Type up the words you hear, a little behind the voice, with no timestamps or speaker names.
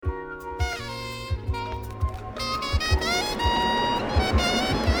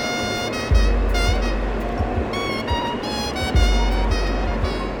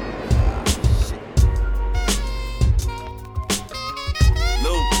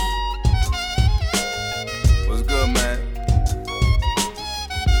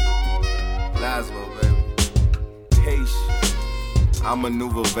I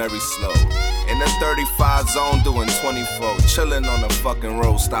maneuver very slow. In the 35 zone doing 24. Chillin' on the fucking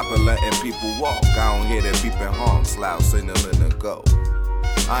road, stopping letting people walk. I don't hear their beeping honks, loud signaling to go.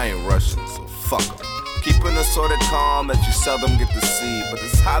 I ain't rushing, so fuck 'em. Keeping a sort of calm that you seldom get to see. But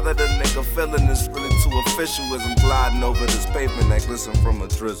it's how that a nigga feeling is really too official as I'm gliding over this pavement that glisten from a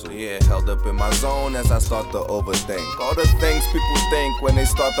drizzle. Yeah, held up in my zone as I start to overthink all the things people think when they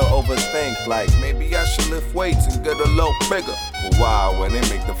start to overthink. Like, maybe I should lift weights and get a little bigger. But wow, when they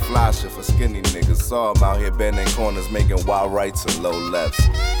make the fly shit for skinny niggas. Saw 'em out here bending corners, making wild rights and low lefts.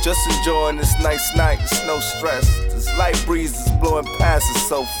 Just enjoying this nice night, it's no stress. This light breeze is blowing past, it's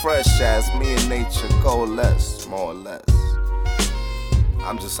so fresh as me and nature coalesce, more or less.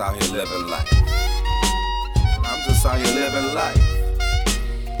 I'm just out here living life. I'm just out here living life.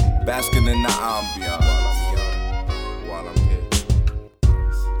 Basking in the ambiance while I'm here.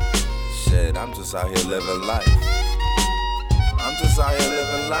 Shit, I'm just out here living life. I'm just out here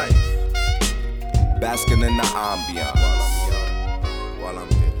living life. Basking in the ambiance while I'm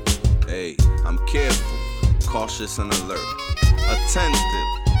here. Hey, I'm careful, cautious and alert, attentive,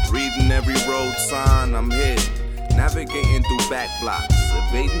 reading every road sign. I'm here, navigating through back blocks,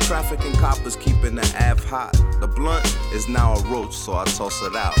 evading traffic and coppers, keeping the Ave hot. The blunt is now a roach, so I toss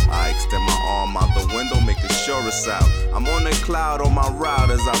it out. I extend my arm out the window, making sure it's out. I'm on a cloud on my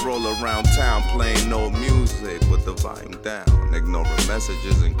route as I roll around town, playing no music with the volume down, ignoring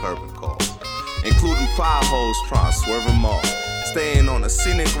messages and curving calls, including potholes, trying to swerve them off. Staying on a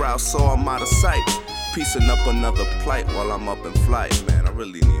scenic route so I'm out of sight, piecing up another plight while I'm up in flight. Man, I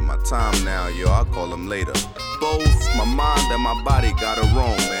really need my time now, yo, I'll call them later. Both my mind and my body gotta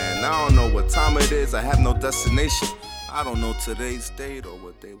roam, man. I don't know what time it is, I have no destination. I don't know today's date or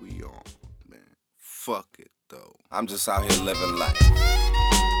what day we on, man. Fuck it, though. I'm just out here living life.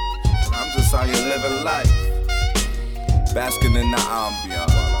 I'm just out here living life. Basking in the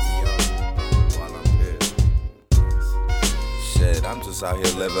ambiance while I'm here. Shit, I'm just out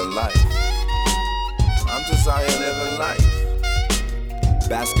here living life. I'm just out here living life.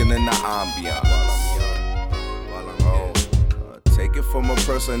 Basking in the ambiance while I'm here. Take it from a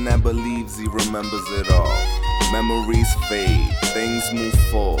person that believes he remembers it all. Memories fade, things move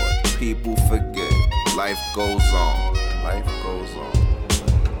forward, people forget, life goes on, life goes on.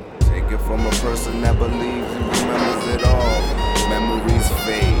 Take it from a person that believes he remembers it all. Memories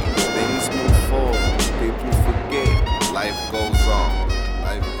fade, things move forward, people forget, life goes on,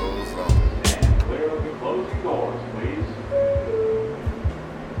 life goes on.